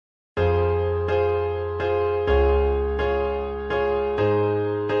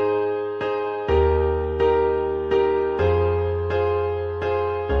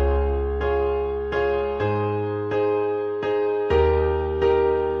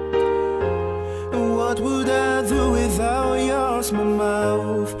across my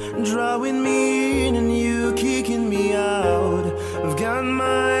mouth, drawing me in and you kicking me out. I've got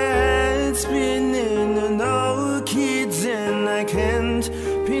my head spinning and no kids and I can't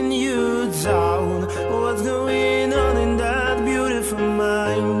pin you down. What's going on in that beautiful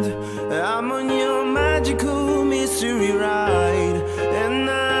mind? I'm on your magical mystery ride, and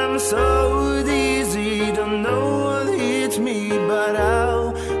I'm so dizzy, don't know what hit me, but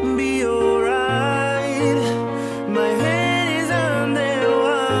I'll be alright. My head is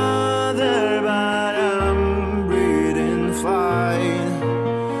underwater, but I'm breathing fine.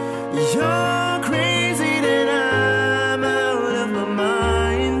 You're crazy that I'm out of my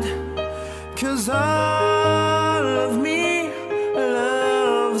mind, 'cause all of me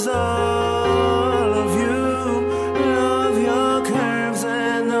loves all of you. Love your curves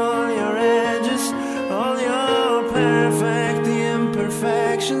and all your edges, all your perfect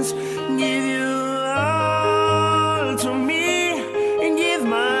imperfections. Give you all to me and give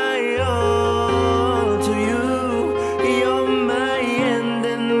my all to you. You're my end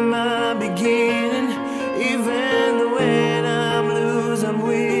and my beginning. Even when I'm losing, I'm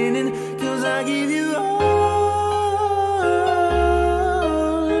winning, 'cause I give you all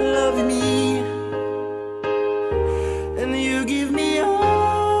of me, and you give me all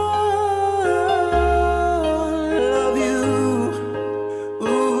of you.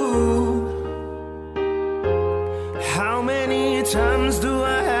 Ooh. How many times do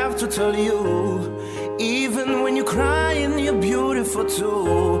I have to tell you? Even when you're crying, you're beautiful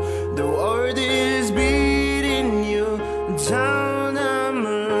too. The world is beating you down, I'm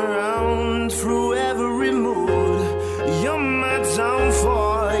around through every mood. You're my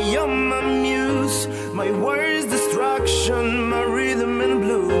downfall, you're my muse, my worst destruction, my rhythm and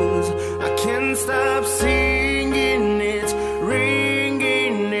blues. I can't stop singing it,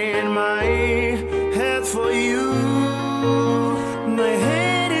 ringing in my head for you. My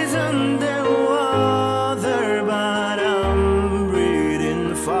head is underwater, but I'm breathing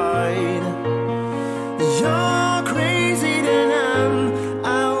fine. You're crazy that I'm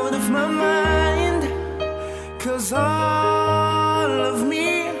out of my mind, 'cause all of me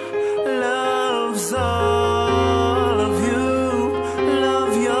loves all of you.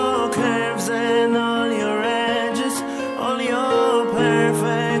 Love your curves and all your edges, all your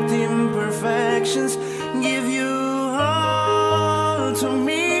perfect imperfections. Give you all to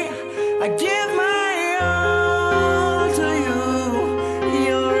me, I give my all to you.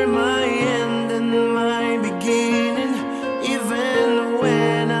 You're my end and my beginning. Even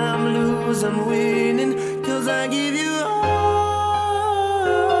when I'm losing, I'm winning, 'cause I give you all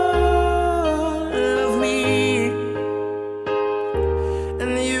of me,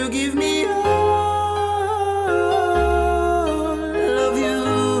 and you give me all of you.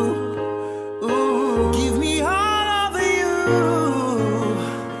 Ooh, give me all of you.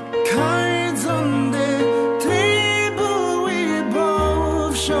 Cards on the table, we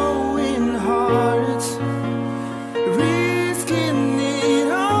both showing hearts, risking it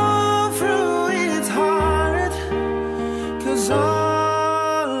all through its heart, 'cause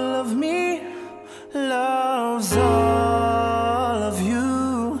all of me loves all of you.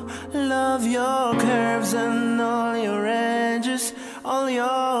 Love your curves and all your edges, all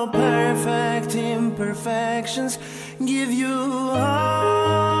your perfect imperfections. Give you all